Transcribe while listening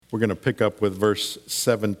We're going to pick up with verse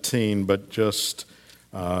 17, but just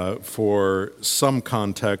for some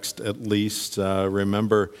context at least,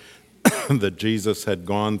 remember that Jesus had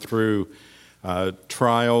gone through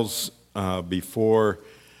trials before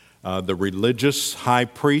the religious high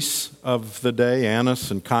priests of the day,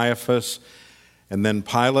 Annas and Caiaphas, and then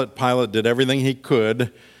Pilate. Pilate did everything he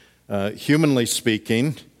could, humanly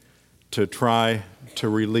speaking, to try to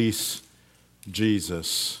release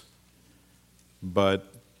Jesus. But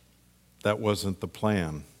that wasn't the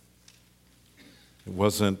plan. It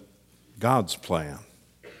wasn't God's plan.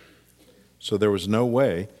 So there was no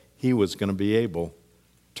way he was going to be able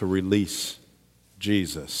to release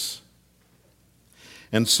Jesus.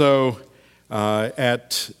 And so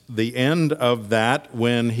at the end of that,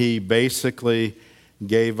 when he basically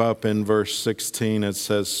gave up in verse 16, it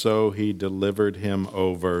says, "So he delivered him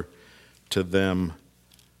over to them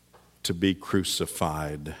to be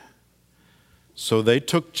crucified." So they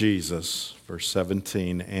took Jesus, verse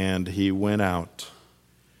 17, and he went out,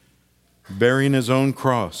 bearing his own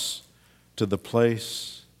cross, to the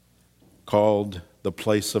place called the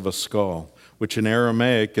place of a skull, which in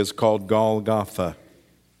Aramaic is called Golgotha.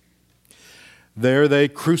 There they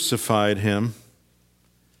crucified him,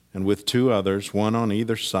 and with two others, one on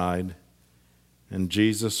either side, and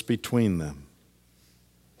Jesus between them.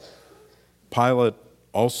 Pilate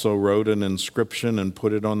also wrote an inscription and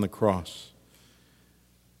put it on the cross.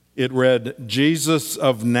 It read, "Jesus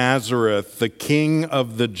of Nazareth, the King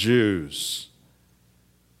of the Jews."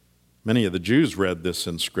 Many of the Jews read this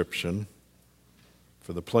inscription,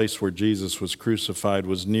 for the place where Jesus was crucified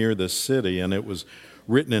was near the city, and it was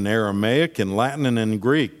written in Aramaic, in Latin, and in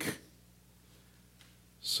Greek.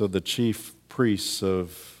 So the chief priests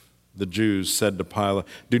of the Jews said to Pilate,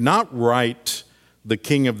 "Do not write the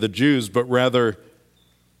King of the Jews, but rather,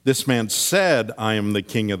 this man said, 'I am the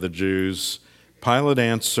King of the Jews.'" Pilate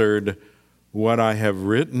answered, "What I have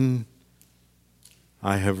written,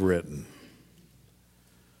 I have written."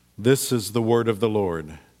 This is the word of the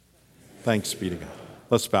Lord. Thanks be to God.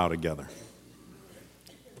 Let's bow together.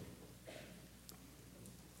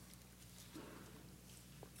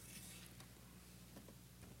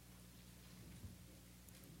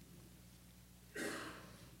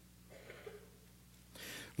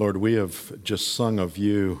 Lord, we have just sung of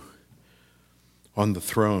you on the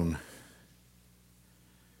throne.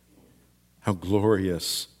 How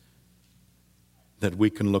glorious that we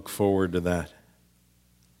can look forward to that.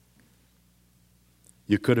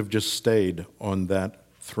 You could have just stayed on that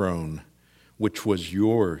throne, which was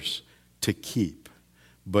yours to keep,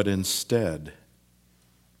 but instead,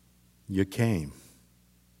 you came.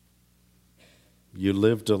 You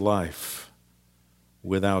lived a life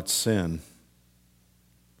without sin,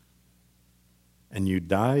 and you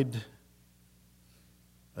died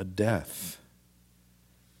a death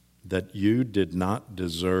that you did not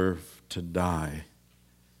deserve to die,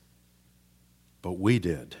 but we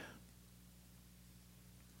did.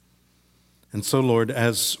 And so, Lord,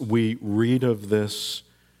 as we read of this,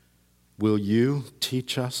 will you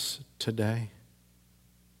teach us today?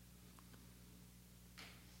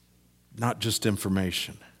 Not just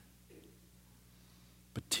information,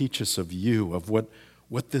 but teach us of you, of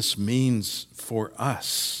what this means for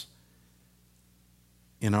us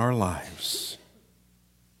in our lives.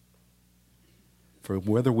 For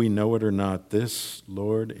whether we know it or not, this,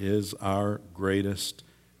 Lord, is our greatest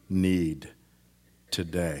need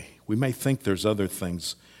today. We may think there's other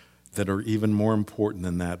things that are even more important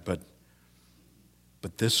than that, but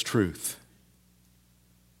this truth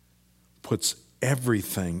puts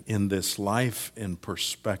everything in this life in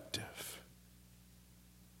perspective.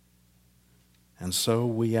 And so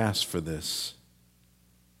we ask for this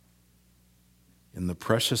in the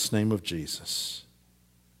precious name of Jesus.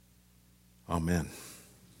 Amen.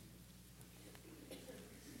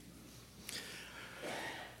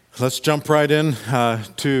 Let's jump right in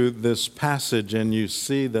to this passage, and you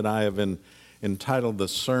see that I have entitled the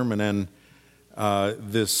sermon and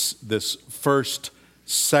this first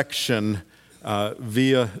section,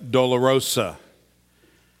 Via Dolorosa.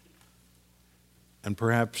 And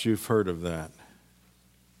perhaps you've heard of that.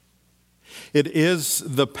 It is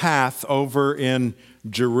the path over in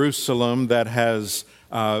Jerusalem that has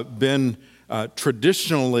been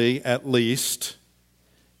traditionally, at least,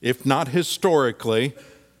 if not historically,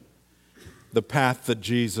 the path that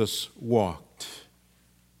Jesus walked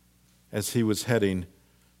as he was heading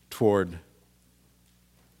toward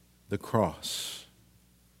the cross.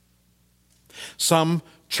 Some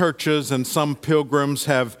churches and some pilgrims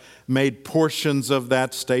have made portions of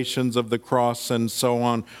that, Stations of the Cross and so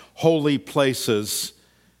on, holy places.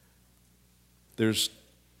 There's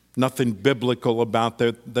Nothing biblical about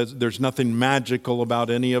that. There's nothing magical about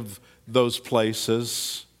any of those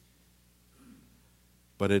places.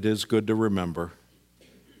 But it is good to remember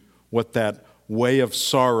what that way of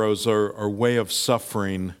sorrows or way of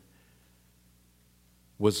suffering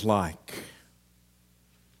was like.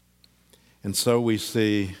 And so we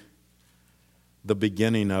see the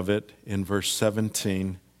beginning of it in verse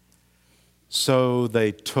 17. So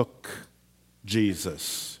they took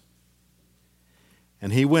Jesus.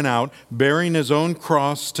 And he went out, bearing his own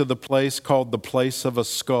cross, to the place called the place of a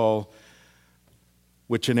skull,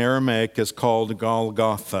 which in Aramaic is called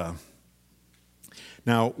Golgotha.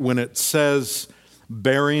 Now, when it says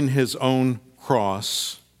bearing his own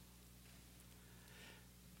cross,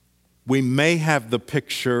 we may have the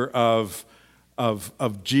picture of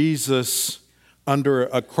Jesus under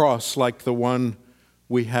a cross like the one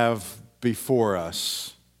we have before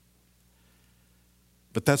us.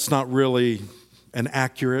 But that's not really an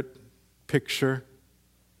accurate picture.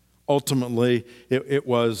 Ultimately, it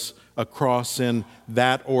was a cross in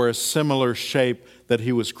that or a similar shape that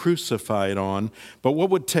he was crucified on. But what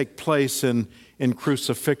would take place in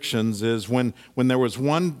crucifixions is when there was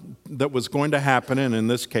one that was going to happen, and in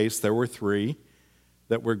this case there were three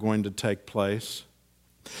that were going to take place,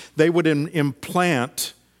 they would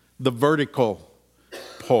implant the vertical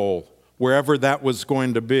pole wherever that was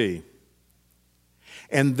going to be.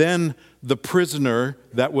 And then the prisoner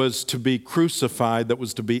that was to be crucified, that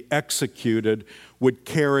was to be executed, would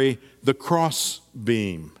carry the cross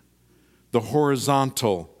beam, the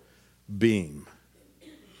horizontal beam.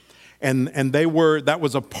 And that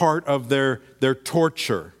was a part of their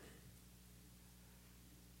torture.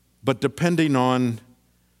 But depending on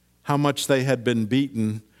how much they had been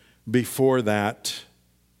beaten before that,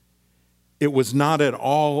 it was not at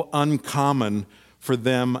all uncommon for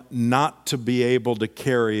them not to be able to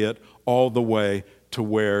carry it all the way to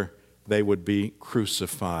where they would be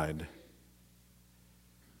crucified.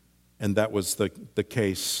 And that was the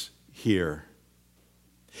case here.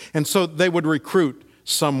 And so they would recruit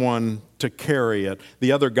someone to carry it.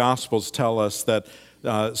 The other Gospels tell us that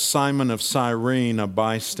Simon of Cyrene, a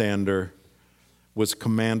bystander, was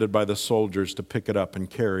commanded by the soldiers to pick it up and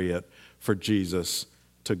carry it for Jesus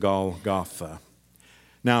to Golgotha.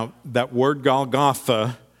 Now, that word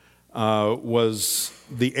Golgotha was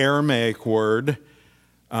the Aramaic word,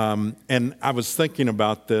 and I was thinking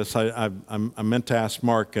about this. I meant to ask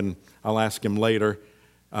Mark, and I'll ask him later.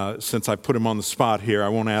 Since I put him on the spot here, I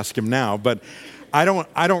won't ask him now. But I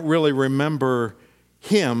don't really remember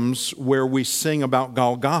hymns where we sing about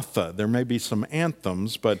Golgotha. There may be some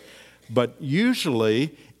anthems, but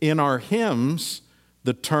usually in our hymns,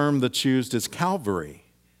 the term that's used is Calvary.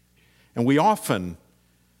 And we often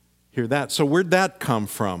hear that. So where'd that come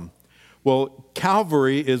from? Well,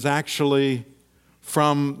 Calvary is actually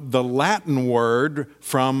from the Latin word,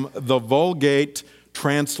 from the Vulgate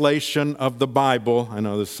translation of the Bible. I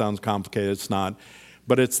know this sounds complicated, it's not.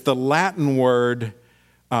 But it's the Latin word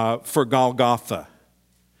for Golgotha.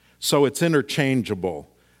 So it's interchangeable.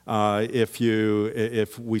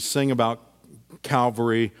 If we sing about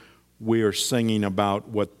Calvary, we are singing about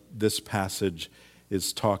what this passage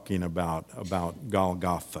is talking about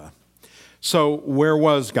Golgotha. So where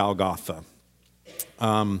was Golgotha?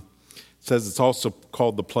 It says it's also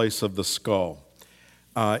called the place of the skull.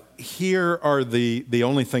 Here are the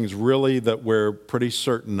only things really that we're pretty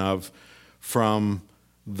certain of from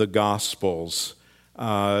the Gospels.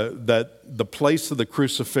 That the place of the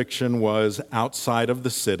crucifixion was outside of the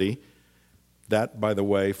city. That, by the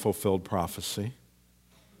way, fulfilled prophecy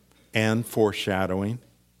and foreshadowing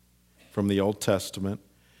from the Old Testament.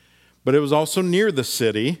 But it was also near the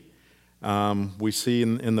city. We see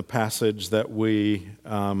in the passage that we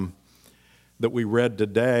read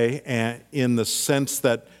today, and in the sense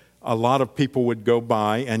that a lot of people would go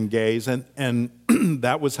by and gaze, and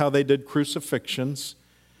that was how they did crucifixions.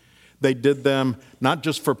 They did them not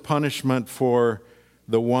just for punishment for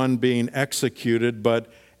the one being executed,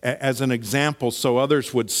 but as an example, so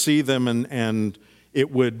others would see them and it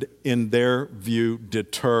would, in their view,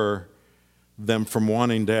 deter them from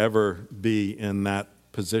wanting to ever be in that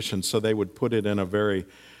position. So they would put it in a very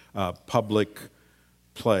public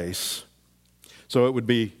place. So it would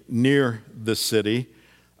be near the city,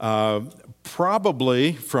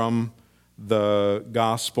 probably from the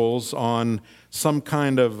Gospels on some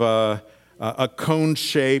kind of a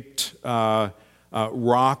cone-shaped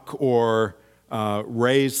rock or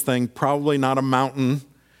raised thing, probably not a mountain,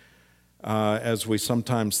 as we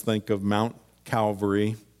sometimes think of Mount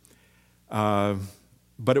Calvary. But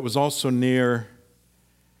it was also near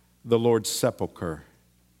the Lord's sepulcher,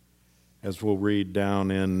 as we'll read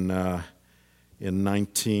down in in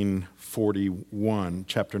 1941,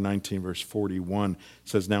 chapter 19, verse 41. It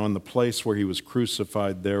says, "Now in the place where he was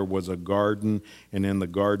crucified there was a garden, and in the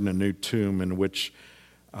garden a new tomb in which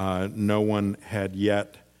no one had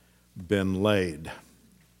yet been laid."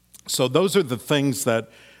 So those are the things that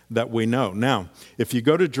we know. Now, if you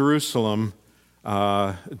go to Jerusalem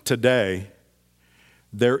today,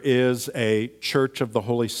 there is a Church of the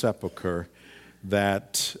Holy Sepulchre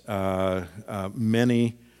that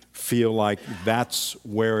many feel like that's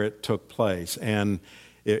where it took place. And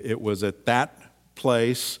it was at that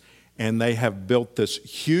place, and they have built this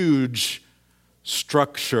huge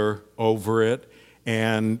structure over it.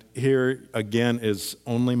 And here, again, is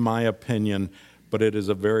only my opinion, but it is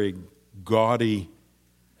a very gaudy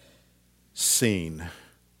scene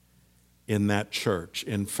in that church.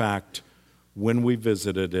 In fact, when we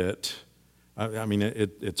visited it, I mean,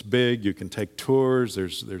 it's big. You can take tours.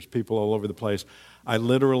 There's people all over the place. I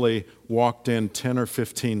literally walked in 10 or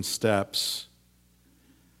 15 steps.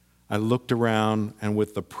 I looked around, and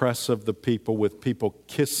with the press of the people, with people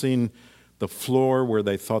kissing the floor where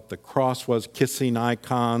they thought the cross was, kissing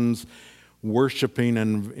icons, worshiping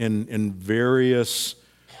in various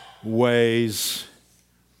ways,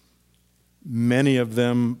 many of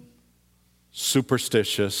them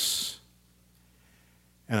superstitious.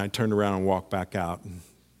 And I turned around and walked back out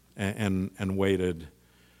and waited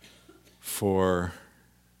for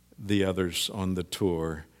the others on the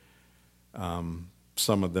tour.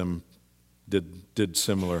 Some of them did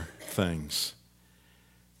similar things.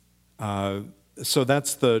 So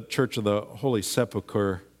that's the Church of the Holy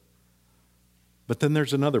Sepulchre. But then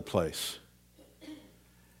there's another place,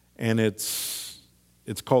 and it's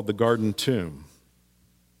called the Garden Tomb.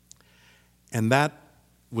 And that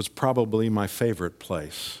was probably my favorite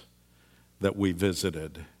place that we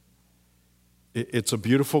visited. It's a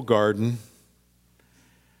beautiful garden.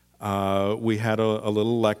 We had a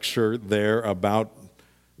little lecture there about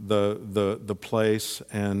the place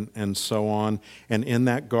and so on. And in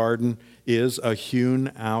that garden is a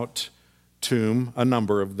hewn out tomb, a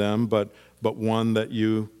number of them, but one that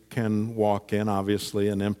you can walk in, obviously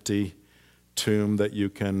an empty tomb that you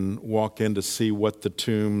can walk in to see what the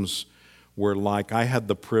tombs were like. I had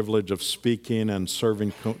the privilege of speaking and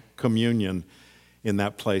serving communion in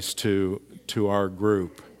that place to our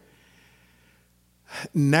group.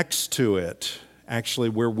 Next to it, actually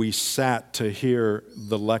where we sat to hear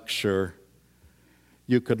the lecture,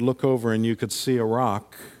 you could look over and you could see a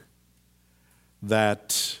rock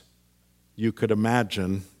that you could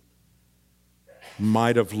imagine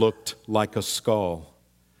might have looked like a skull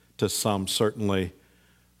to some, certainly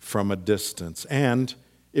from a distance. And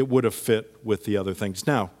it would have fit with the other things.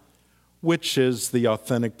 Now, which is the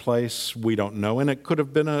authentic place? We don't know. And it could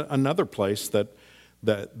have been another place that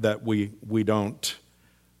we don't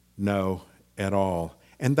know at all.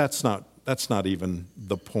 And that's not even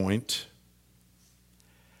the point.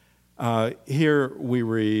 Here we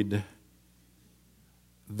read,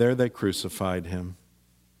 "There they crucified him,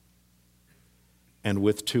 and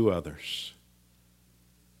with two others,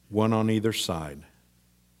 one on either side,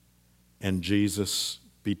 and Jesus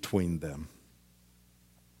between them."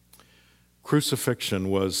 Crucifixion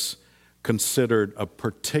was considered a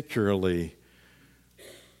particularly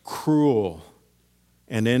cruel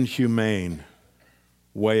and inhumane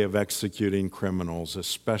way of executing criminals,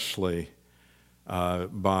 especially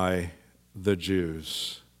by the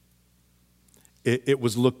Jews. It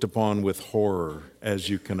was looked upon with horror, as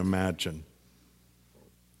you can imagine.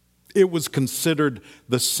 It was considered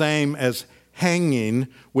the same as hanging,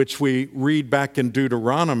 which we read back in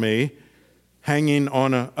Deuteronomy, hanging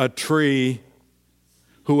on a tree.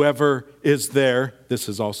 Whoever is there, this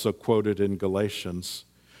is also quoted in Galatians,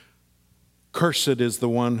 "Cursed is the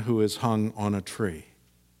one who is hung on a tree."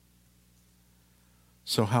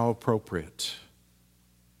 So how appropriate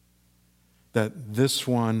that this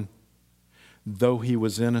one, though he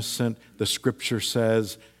was innocent, the scripture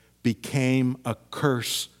says, became a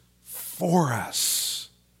curse for us.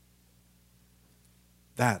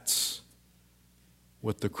 That's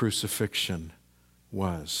what the crucifixion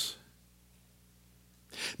was.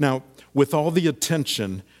 Now, with all the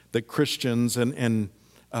attention that Christians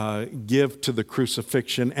give to the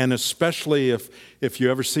crucifixion, and especially if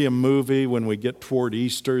you ever see a movie, when we get toward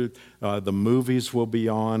Easter, the movies will be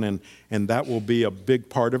on, and that will be a big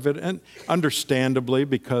part of it, and understandably,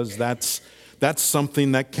 because that's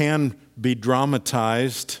something that can be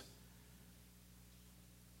dramatized.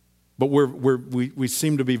 But we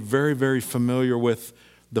seem to be very, very familiar with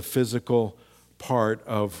the physical part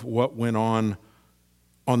of what went on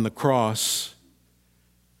the cross,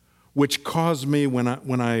 which caused me, when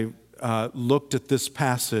I looked at this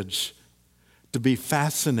passage, to be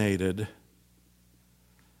fascinated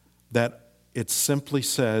that it simply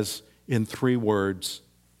says in 3 words,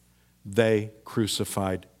 they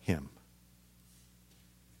crucified him.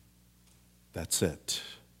 That's it.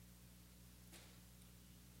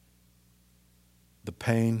 The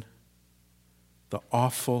pain, the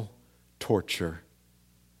awful torture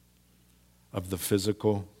of the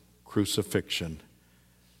physical crucifixion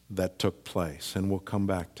that took place. And we'll come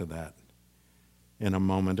back to that in a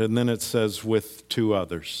moment. And then it says with 2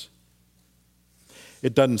 others.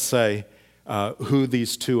 It doesn't say who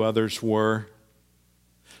these 2 others were.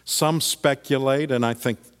 Some speculate, and I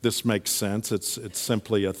think this makes sense, it's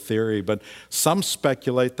simply a theory, but some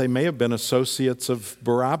speculate they may have been associates of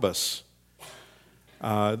Barabbas.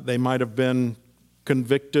 They might have been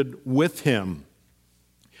convicted with him,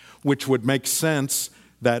 which would make sense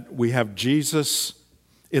that we have Jesus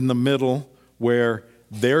in the middle where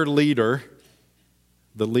their leader,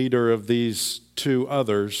 the leader of these 2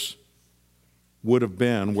 others, would have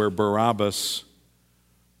been, where Barabbas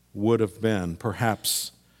would have been.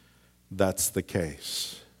 Perhaps that's the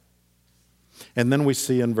case. And then we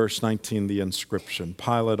see in verse 19 the inscription.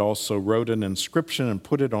 Pilate also wrote an inscription and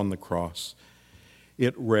put it on the cross.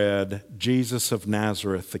 It read, Jesus of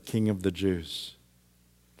Nazareth, the King of the Jews.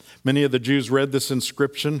 Many of the Jews read this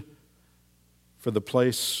inscription, for the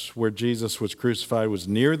place where Jesus was crucified was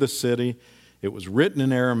near the city. It was written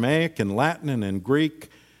in Aramaic and Latin and in Greek.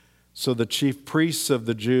 So the chief priests of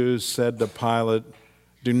the Jews said to Pilate,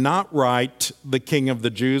 do not write the King of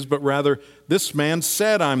the Jews, but rather, this man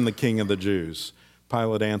said, I'm the King of the Jews.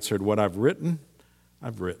 Pilate answered, what I've written,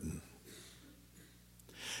 I've written.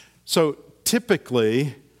 So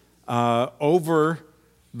typically, over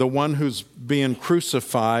the one who's being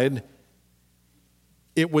crucified,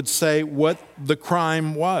 it would say what the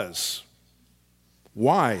crime was,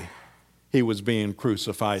 why he was being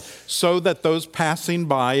crucified, so that those passing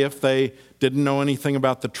by, if they didn't know anything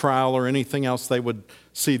about the trial or anything else, they would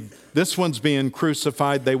see this one's being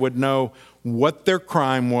crucified. They would know what their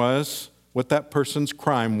crime was, what that person's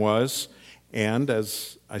crime was, and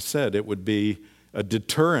as I said, it would be a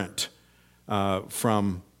deterrent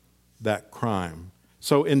from that crime.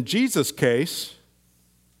 So in Jesus' case,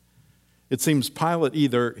 it seems Pilate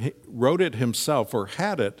either wrote it himself or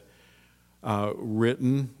had it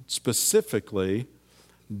written specifically,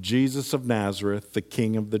 Jesus of Nazareth, the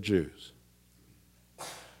King of the Jews.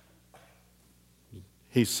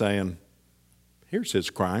 He's saying, here's his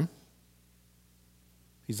crime.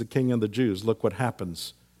 He's the King of the Jews. Look what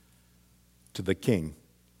happens to the King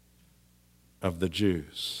of the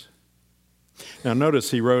Jews. Now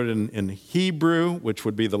notice he wrote in Hebrew, which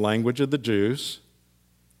would be the language of the Jews,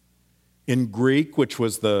 in Greek, which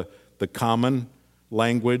was the common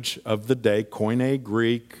language of the day, Koine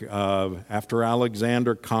Greek. After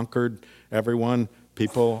Alexander conquered everyone,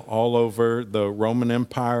 people all over the Roman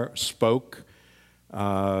Empire spoke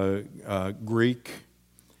Greek,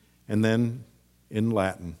 and then in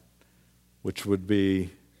Latin, which would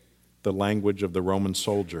be the language of the Roman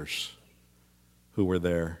soldiers who were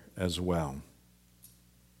there as well.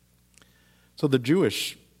 So the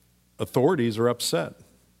Jewish authorities are upset.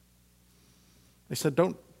 They said,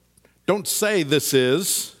 don't say this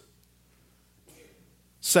is.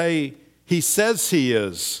 Say, he says he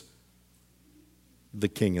is the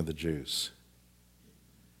King of the Jews.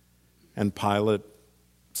 And Pilate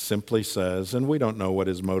simply says, and we don't know what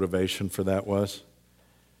his motivation for that was.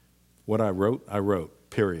 What I wrote,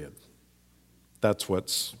 period. That's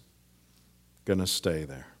what's going to stay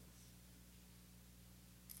there.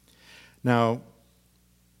 Now,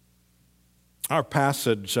 our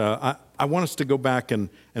passage, I want us to go back and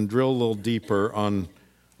drill a little deeper on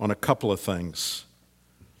a couple of things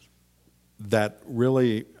that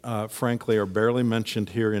really, frankly, are barely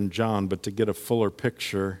mentioned here in John, but to get a fuller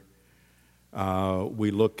picture,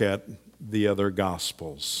 we look at the other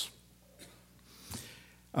Gospels.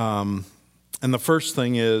 And the first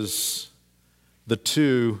thing is the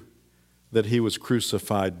 2 that he was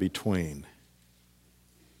crucified between.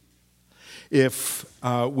 If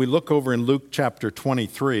we look over in Luke chapter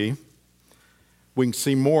 23, we can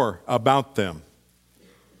see more about them.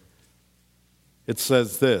 It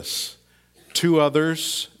says this, 2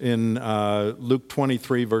 others in Luke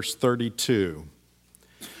 23, verse 32.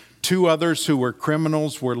 2 others who were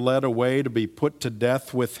criminals were led away to be put to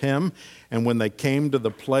death with him. And when they came to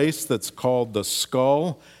the place that's called the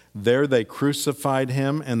Skull, there they crucified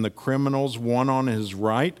him and the criminals, one on his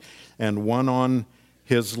right and one on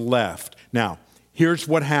his left. Now, here's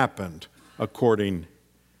what happened according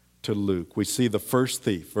to Luke. We see the first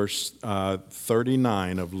thief, verse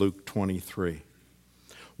 39 of Luke 23.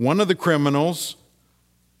 One of the criminals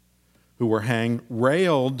who were hanged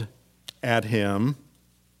railed at him,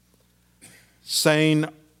 saying,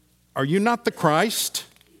 "Are you not the Christ?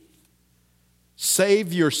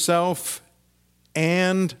 Save yourself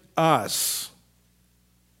and us."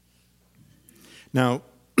 Now,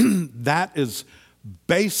 that is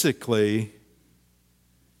basically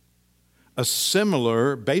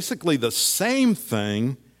basically the same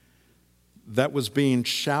thing that was being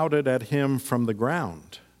shouted at him from the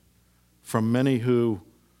ground, from many who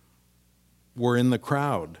were in the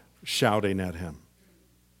crowd shouting at him.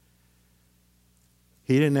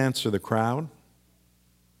 He didn't answer the crowd.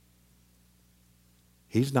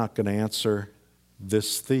 He's not going to answer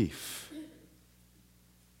this thief.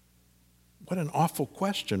 What an awful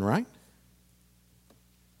question, right?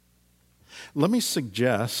 Let me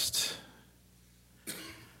suggest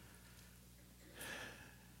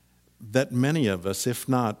that many of us, if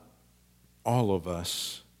not all of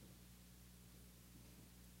us,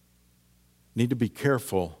 need to be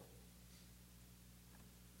careful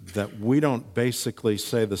that we don't basically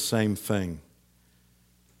say the same thing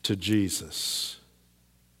to Jesus.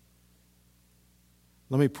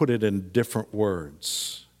 Let me put it in different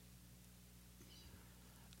words.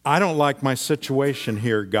 I don't like my situation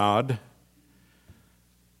here, God.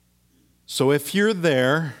 So if you're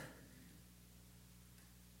there,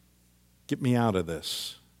 get me out of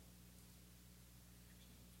this.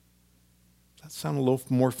 Does that sound a little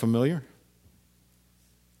more familiar?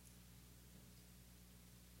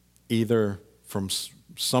 Either from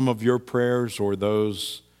some of your prayers or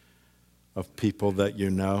those of people that you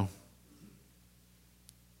know.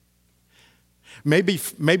 Maybe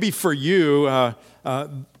for you,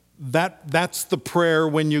 that's the prayer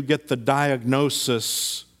when you get the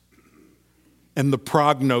diagnosis and the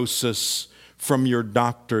prognosis from your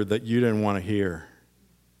doctor that you didn't want to hear.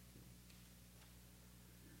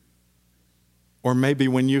 Or maybe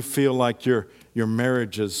when you feel like your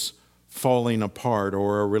marriage is falling apart,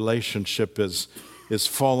 or a relationship is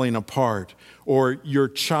falling apart, or your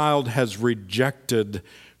child has rejected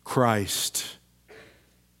Christ,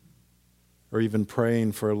 or even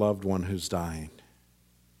praying for a loved one who's dying.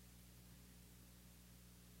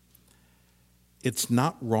 It's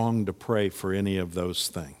not wrong to pray for any of those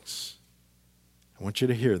things. I want you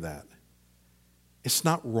to hear that. It's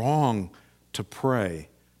not wrong to pray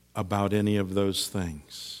about any of those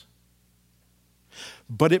things.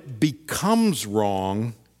 But it becomes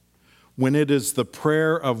wrong when it is the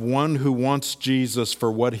prayer of one who wants Jesus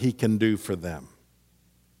for what he can do for them.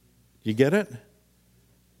 You get it?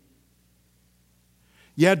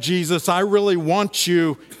 Yeah, Jesus, I really want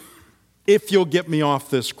you if you'll get me off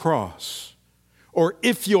this cross, or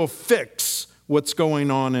if you'll fix what's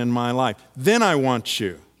going on in my life. Then I want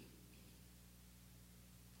you.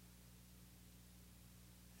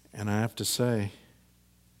 And I have to say,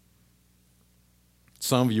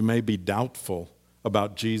 some of you may be doubtful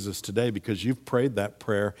about Jesus today because you've prayed that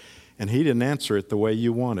prayer and he didn't answer it the way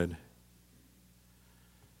you wanted.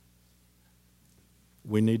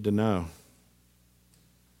 We need to know.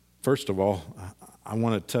 First of all, I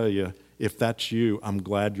want to tell you, if that's you, I'm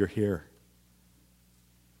glad you're here.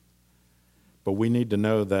 But we need to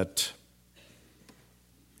know that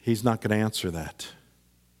he's not going to answer that.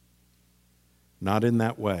 Not in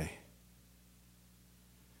that way.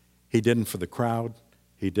 He didn't for the crowd.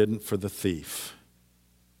 He didn't for the thief.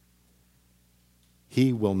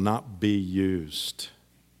 He will not be used.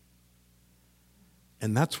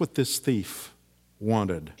 And that's what this thief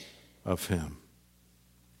wanted of him.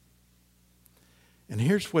 And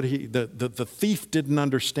here's what the thief didn't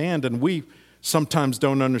understand, and we sometimes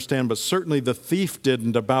don't understand, but certainly the thief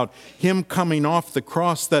didn't, about him coming off the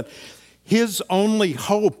cross, that his only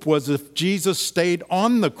hope was if Jesus stayed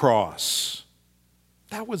on the cross.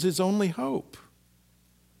 That was his only hope.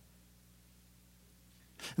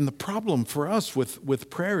 And the problem for us with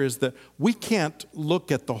prayer is that we can't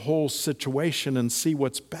look at the whole situation and see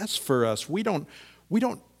what's best for us. We don't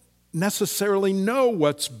necessarily know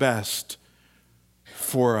what's best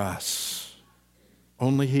for us.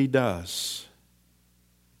 Only he does.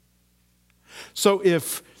 So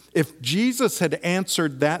if Jesus had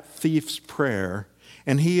answered that thief's prayer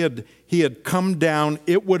and he had come down,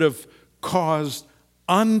 it would have caused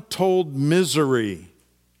untold misery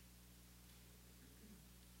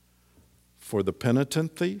for the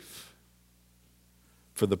penitent thief,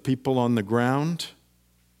 for the people on the ground,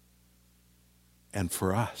 and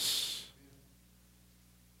for us.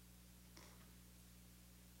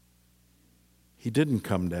 He didn't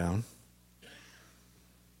come down.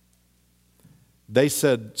 They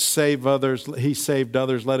said, save others. He saved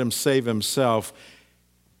others. Let him save himself.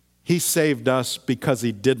 He saved us because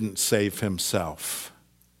he didn't save himself.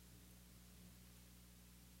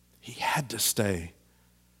 He had to stay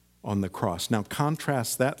on the cross. Now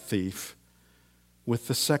contrast that thief with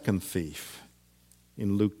the second thief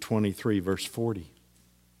in Luke 23, verse 40.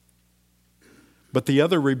 But the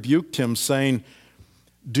other rebuked him, saying,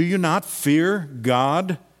 "Do you not fear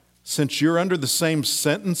God, since you're under the same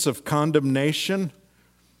sentence of condemnation?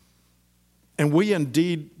 And we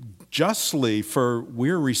indeed justly, for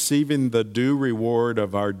we're receiving the due reward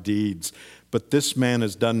of our deeds. But this man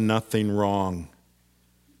has done nothing wrong."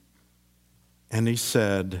 And he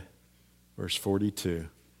said, verse 42,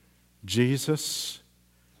 "Jesus,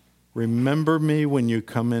 remember me when you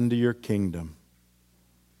come into your kingdom."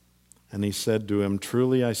 And he said to him,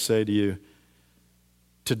 "Truly I say to you,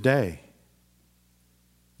 today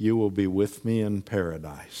you will be with me in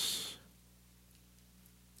paradise."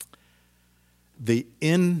 The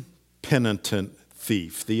impenitent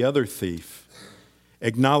thief, the other thief,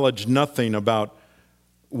 acknowledged nothing about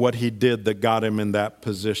what he did that got him in that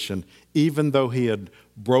position. Even though he had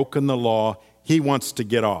broken the law, he wants to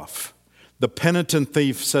get off. The penitent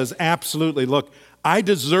thief says, absolutely, look, I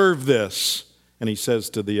deserve this. And he says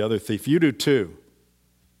to the other thief, you do too.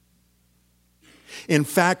 In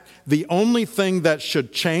fact, the only thing that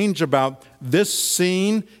should change about this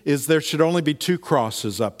scene is there should only be 2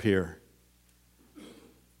 crosses up here.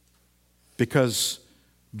 Because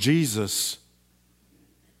Jesus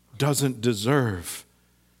doesn't deserve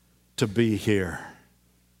to be here.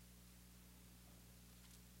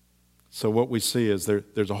 So what we see is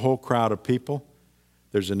there's a whole crowd of people.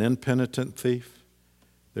 There's an impenitent thief.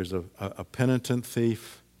 There's a penitent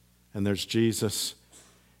thief. And there's Jesus.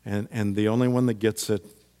 And the only one that gets it,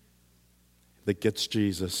 that gets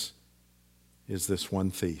Jesus, is this one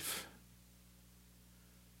thief.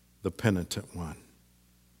 The penitent one.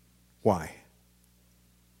 Why?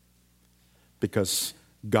 Because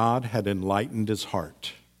God had enlightened his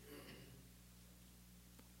heart.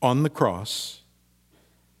 On the cross,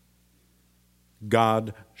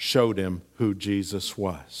 God showed him who Jesus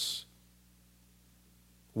was.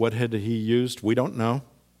 What had he used? We don't know.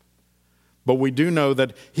 But we do know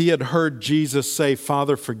that he had heard Jesus say,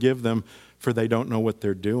 "Father, forgive them, for they don't know what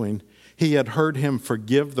they're doing." He had heard him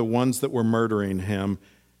forgive the ones that were murdering him.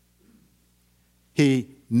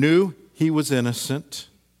 He knew he was innocent.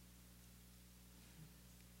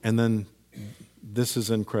 And then, this is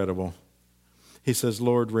incredible. He says,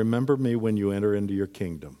 "Lord, remember me when you enter into your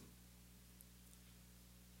kingdom."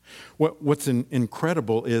 What's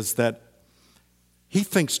incredible is that he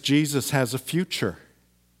thinks Jesus has a future.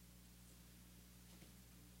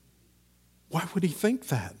 Why would he think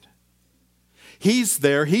that? He's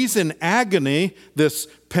there. He's in agony, this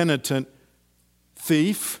penitent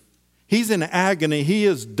thief. He's in agony. He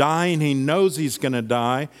is dying. He knows he's going to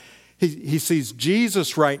die. He sees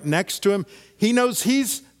Jesus right next to him. He knows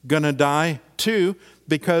he's going to die too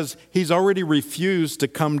because he's already refused to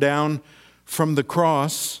come down from the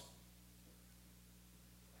cross.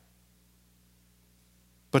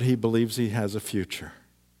 But he believes he has a future.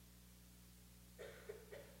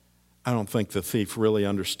 I don't think the thief really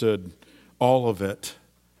understood all of it.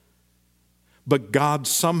 But God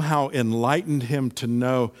somehow enlightened him to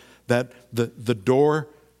know that the door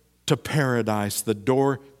to paradise, the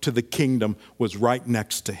door to the kingdom was right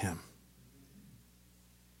next to him.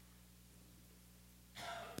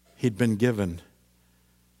 He'd been given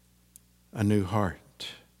a new heart.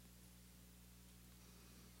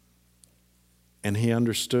 And he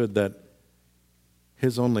understood that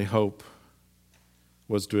his only hope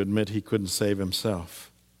was to admit he couldn't save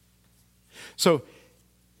himself. So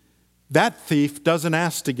that thief doesn't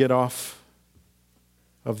ask to get off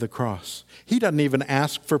of the cross. He doesn't even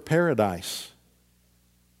ask for paradise.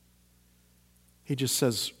 He just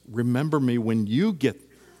says, remember me when you get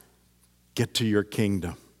to your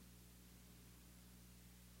kingdom.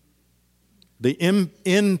 The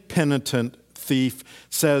impenitent thief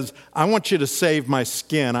says, I want you to save my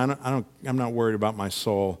skin. I'm not worried about my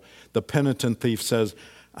soul. The penitent thief says,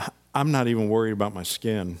 I'm not even worried about my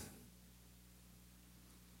skin.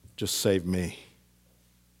 Just save me.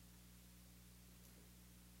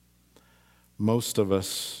 Most of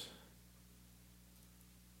us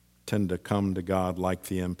tend to come to God like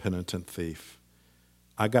the impenitent thief.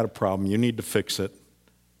 I got a problem. You need to fix it.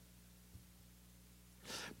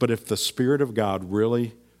 But if the Spirit of God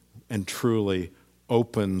really and truly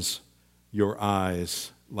opens your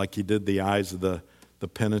eyes like he did the eyes of the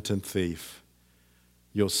penitent thief,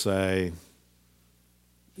 you'll say,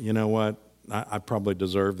 you know what? I probably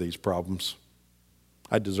deserve these problems.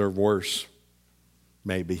 I deserve worse,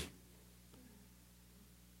 maybe.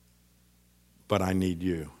 But I need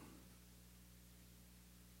you.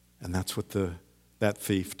 And that's what that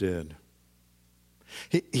thief did.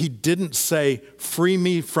 He didn't say, free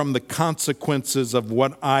me from the consequences of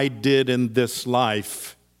what I did in this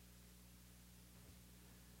life.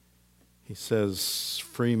 He says,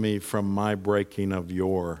 free me from my breaking of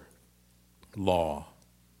your law.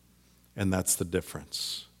 And that's the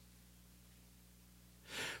difference.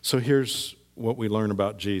 So here's what we learn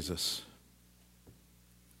about Jesus.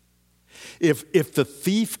 If the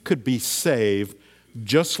thief could be saved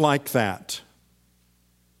just like that,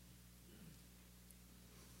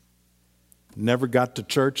 never got to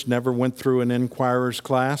church, never went through an inquirer's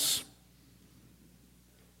class,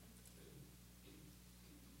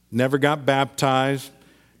 never got baptized,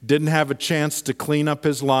 didn't have a chance to clean up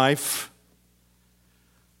his life,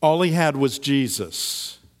 all he had was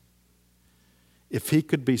Jesus. If he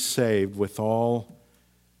could be saved without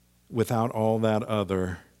all that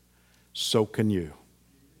other, so can you.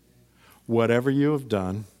 Whatever you have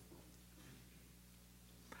done,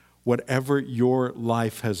 whatever your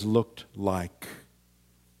life has looked like,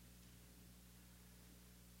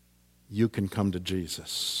 you can come to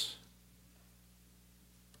Jesus.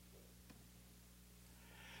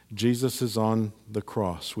 Jesus is on the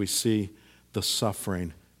cross. We see the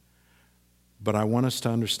suffering. But I want us to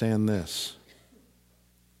understand this,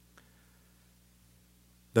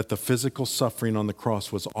 that the physical suffering on the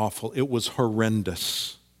cross was awful. It was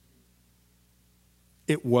horrendous.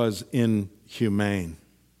 It was inhumane.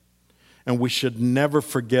 And we should never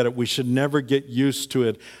forget it. We should never get used to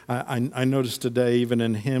it. I noticed today, even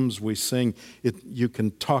in hymns we sing, you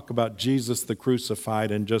can talk about Jesus the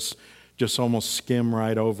crucified and just almost skim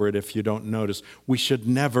right over it if you don't notice. We should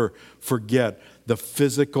never forget the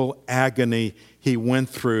physical agony he went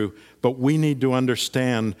through. But we need to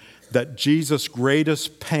understand that Jesus'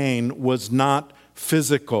 greatest pain was not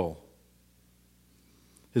physical.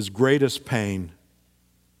 His greatest pain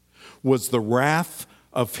was the wrath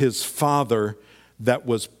of his Father that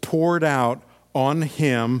was poured out on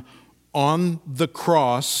him on the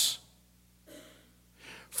cross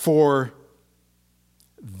for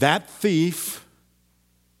that thief,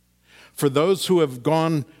 for those who have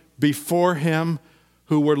gone before him,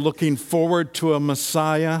 who were looking forward to a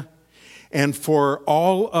Messiah, and for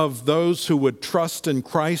all of those who would trust in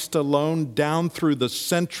Christ alone down through the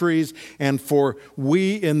centuries, and for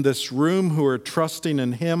we in this room who are trusting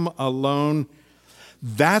in him alone.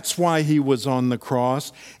 That's why he was on the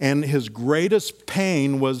cross. And his greatest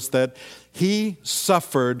pain was that he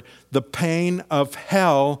suffered the pain of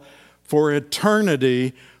hell for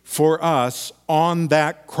eternity for us on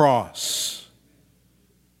that cross.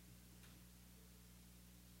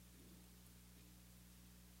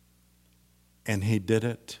 And he did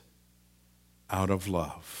it out of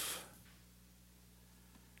love.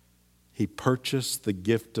 He purchased the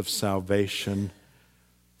gift of salvation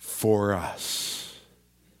for us.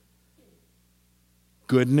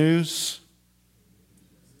 Good news?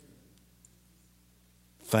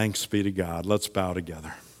 Thanks be to God. Let's bow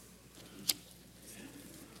together.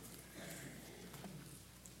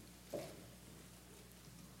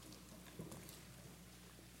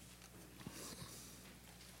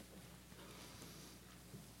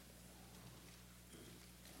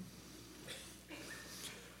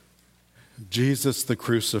 Jesus the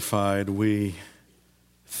crucified, we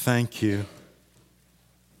thank you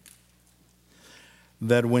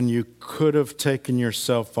that when you could have taken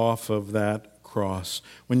yourself off of that cross,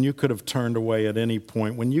 when you could have turned away at any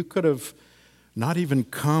point, when you could have not even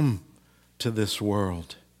come to this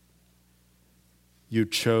world, you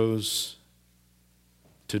chose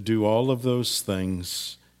to do all of those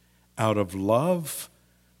things out of love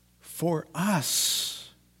for us.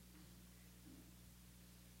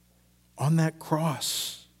 On that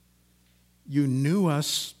cross, you knew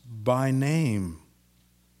us by name.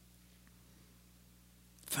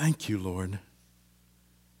 Thank you, Lord.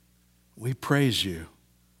 We praise you.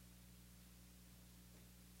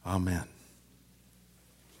 Amen.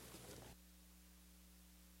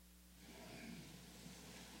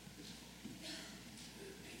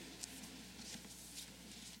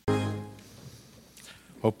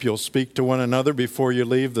 Hope you'll speak to one another before you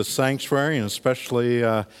leave the sanctuary, and especially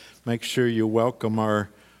make sure you welcome our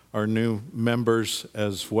new members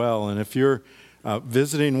as well. And if you're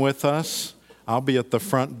visiting with us, I'll be at the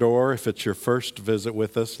front door. If it's your first visit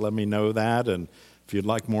with us, let me know that. And if you'd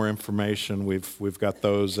like more information, we've got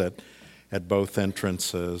those at both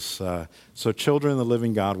entrances. So children of the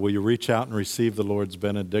living God, will you reach out and receive the Lord's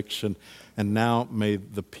benediction? And now may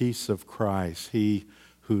the peace of Christ, he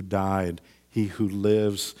who died, he who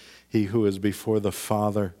lives, he who is before the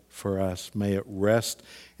Father for us, may it rest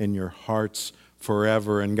in your hearts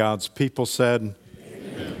forever. And God's people said,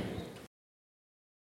 Amen.